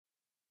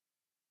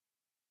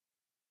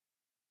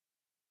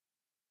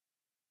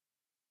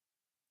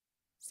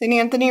St.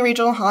 Anthony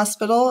Regional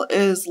Hospital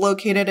is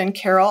located in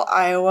Carroll,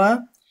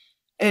 Iowa.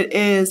 It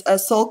is a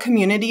sole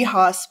community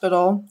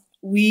hospital.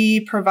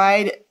 We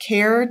provide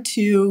care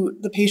to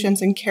the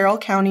patients in Carroll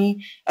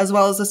County as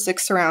well as the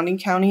 6 surrounding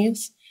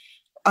counties.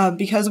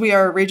 Because we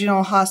are a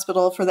regional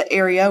hospital for the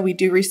area, we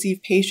do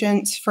receive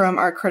patients from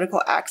our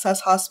critical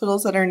access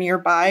hospitals that are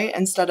nearby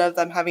instead of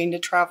them having to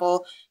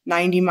travel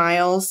 90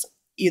 miles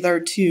either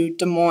to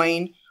Des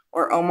Moines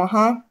or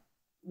Omaha.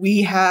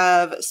 We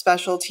have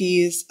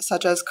specialties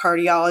such as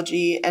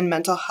cardiology and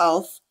mental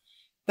health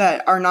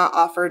that are not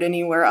offered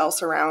anywhere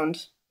else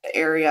around the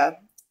area.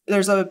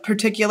 There's a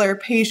particular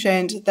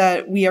patient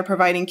that we are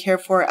providing care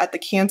for at the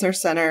Cancer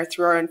Center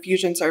through our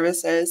infusion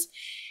services.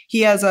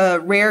 He has a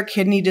rare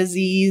kidney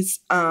disease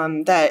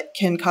that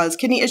can cause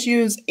kidney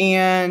issues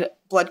and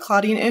blood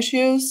clotting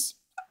issues.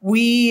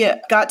 We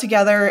got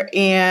together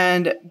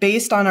and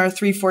based on our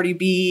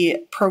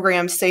 340B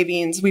program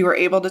savings, we were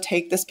able to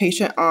take this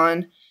patient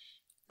on.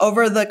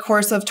 Over the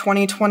course of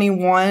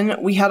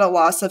 2021, we had a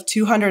loss of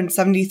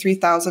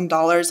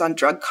 $273,000 on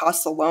drug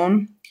costs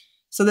alone.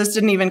 So this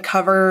didn't even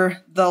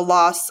cover the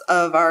loss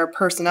of our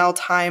personnel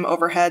time,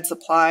 overhead,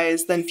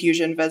 supplies, the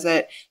infusion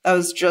visit. That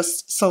was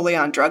just solely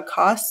on drug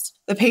costs.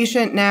 The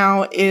patient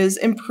now is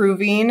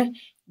improving.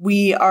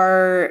 We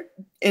are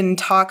in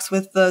talks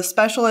with the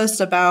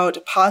specialist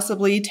about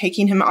possibly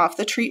taking him off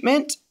the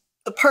treatment.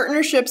 The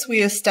partnerships we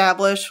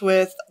establish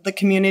with the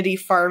community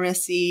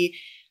pharmacy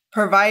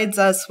provides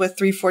us with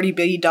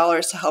 $340B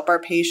to help our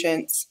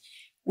patients.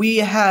 We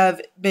have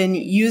been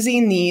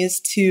using these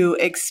to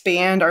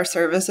expand our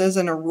services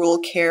in a rural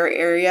care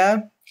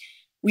area.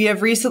 We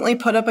have recently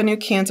put up a new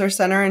cancer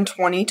center in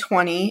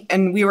 2020,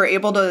 and we were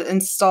able to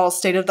install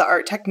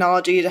state-of-the-art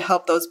technology to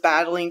help those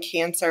battling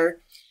cancer,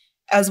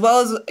 as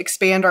well as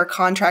expand our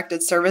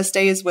contracted service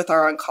days with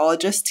our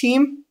oncologist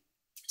team.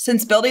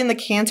 Since building the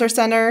cancer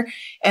center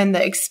and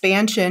the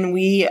expansion,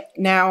 we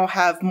now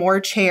have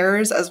more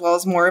chairs as well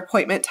as more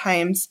appointment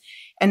times.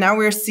 And now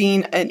we're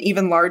seeing an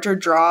even larger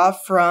draw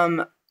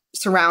from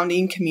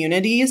surrounding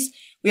communities.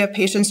 We have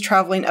patients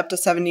traveling up to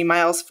 70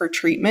 miles for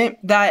treatment.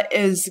 That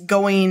is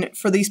going,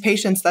 for these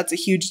patients, that's a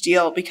huge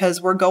deal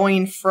because we're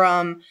going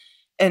from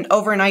an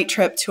overnight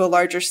trip to a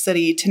larger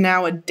city to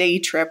now a day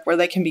trip where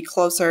they can be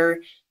closer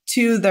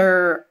to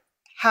their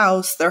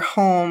house, their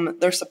home,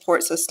 their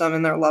support system,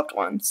 and their loved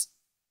ones.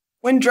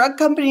 When drug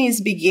companies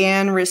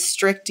began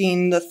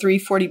restricting the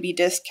 340B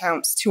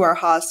discounts to our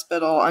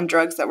hospital on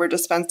drugs that were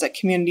dispensed at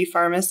community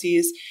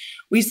pharmacies,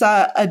 we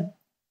saw a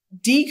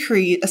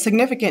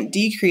significant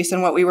decrease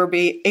in what we were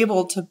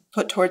able to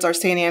put towards our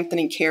St.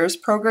 Anthony Cares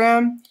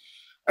program.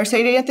 Our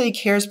St. Anthony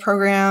Cares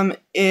program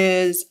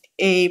is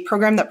a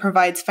program that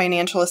provides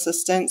financial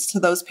assistance to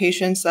those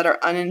patients that are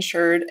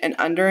uninsured and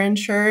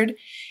underinsured.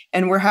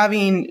 And we're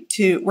getting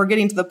to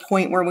the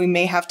point where we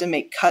may have to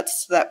make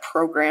cuts to that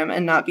program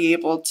and not be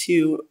able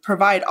to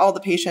provide all the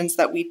patients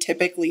that we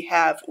typically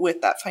have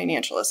with that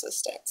financial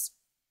assistance.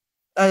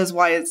 That is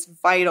why it's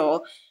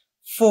vital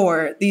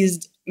for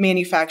these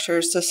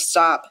manufacturers to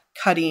stop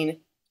cutting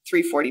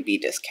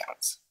 340B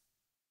discounts.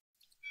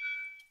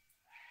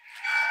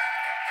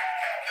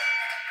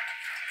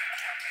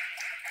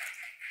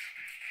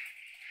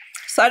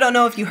 So I don't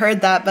know if you heard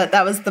that, but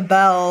that was the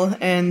bell.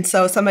 And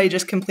so somebody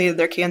just completed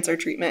their cancer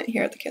treatment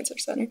here at the Cancer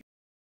Center.